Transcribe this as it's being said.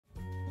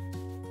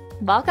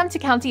Welcome to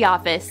County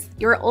Office,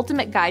 your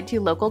ultimate guide to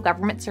local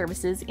government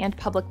services and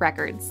public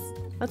records.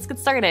 Let's get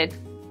started.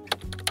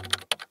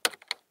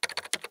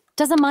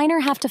 Does a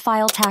minor have to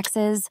file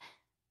taxes?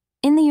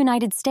 In the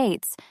United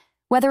States,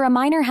 whether a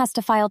minor has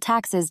to file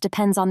taxes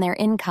depends on their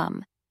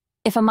income.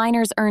 If a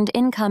minor's earned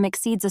income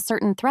exceeds a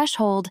certain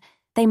threshold,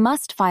 they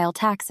must file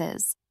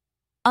taxes.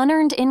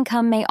 Unearned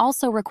income may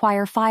also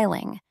require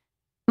filing.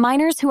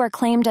 Minors who are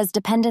claimed as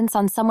dependents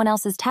on someone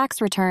else's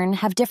tax return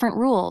have different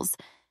rules.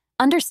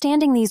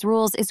 Understanding these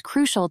rules is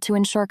crucial to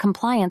ensure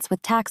compliance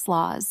with tax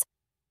laws.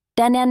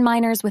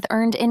 Minors with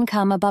earned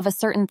income above a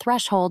certain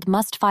threshold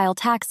must file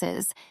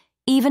taxes,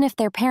 even if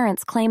their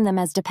parents claim them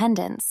as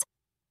dependents.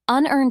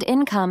 Unearned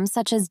income,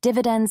 such as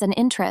dividends and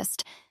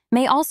interest,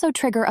 may also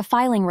trigger a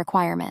filing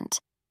requirement.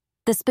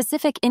 The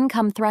specific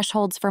income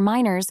thresholds for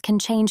minors can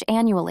change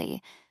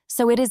annually,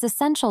 so it is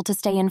essential to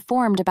stay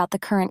informed about the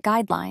current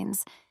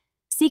guidelines.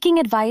 Seeking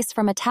advice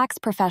from a tax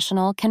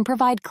professional can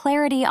provide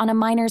clarity on a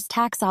minor's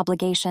tax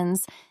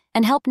obligations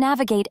and help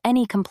navigate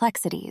any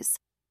complexities.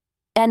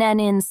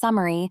 In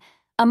summary,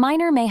 a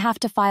minor may have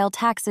to file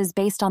taxes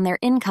based on their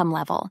income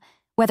level,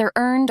 whether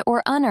earned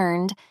or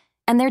unearned,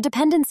 and their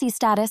dependency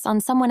status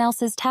on someone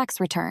else's tax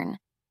return.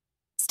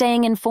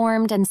 Staying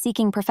informed and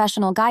seeking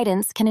professional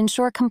guidance can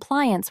ensure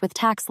compliance with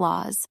tax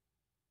laws.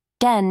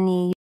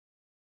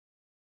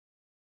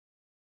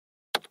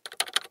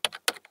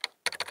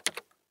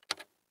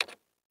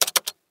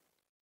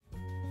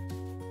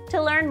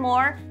 To learn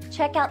more,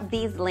 check out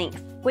these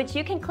links, which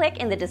you can click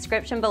in the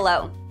description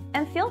below.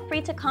 And feel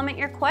free to comment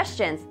your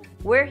questions.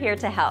 We're here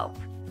to help.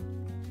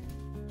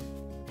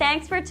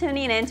 Thanks for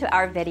tuning in to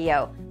our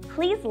video.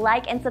 Please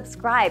like and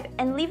subscribe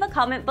and leave a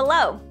comment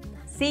below.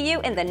 See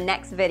you in the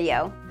next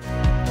video.